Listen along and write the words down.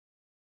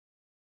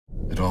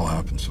It all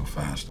happened so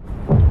fast.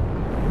 I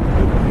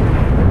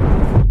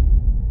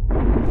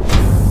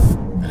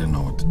didn't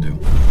know what to do.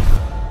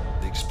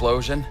 The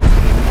explosion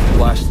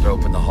blasted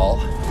open the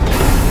hull.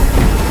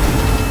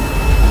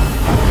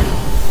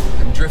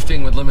 I'm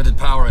drifting with limited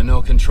power and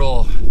no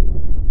control.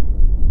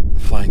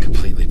 Flying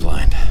completely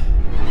blind.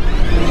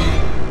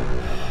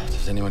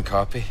 Does anyone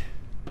copy?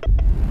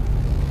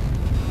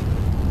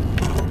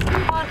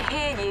 I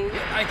can't hear you.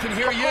 I can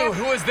hear you.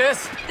 Who is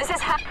this? This is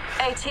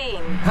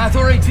 18.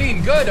 Hathor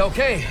 18. Good,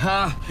 okay.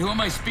 Who am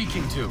I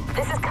speaking to?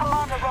 This is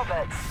Commander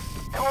Roberts.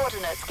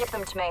 Coordinates, give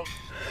them to me.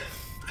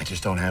 I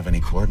just don't have any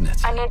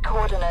coordinates. I need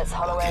coordinates,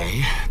 Holloway.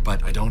 Okay,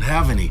 but I don't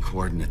have any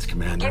coordinates,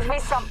 Commander. Give me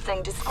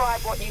something.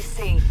 Describe what you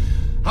see.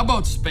 How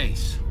about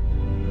space?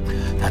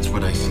 That's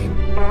what I see.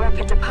 Your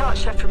rapid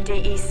departure from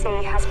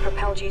DEC has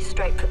propelled you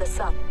straight for the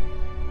sun.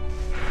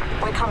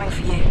 We're coming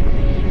for you.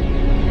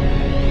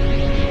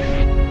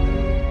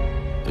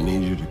 I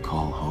need you to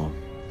call home.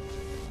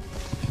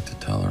 I need to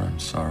tell her I'm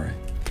sorry.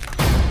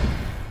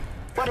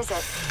 What is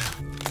it?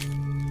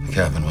 The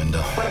cabin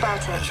window. What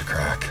about it? There's a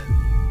crack.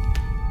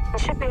 We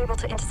should be able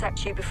to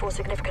intercept you before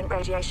significant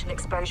radiation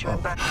exposure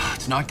and burn.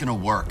 It's not gonna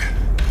work.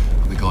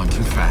 We're going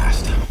too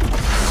fast.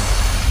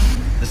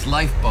 This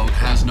lifeboat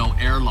has no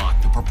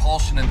airlock. The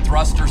propulsion and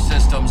thruster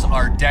systems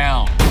are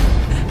down.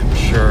 I'm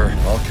sure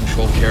all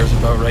Control cares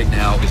about right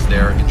now is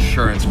their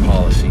insurance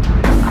policy.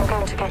 I'm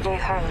going to get you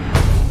home.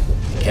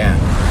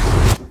 Can't.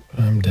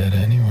 I'm dead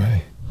anyway.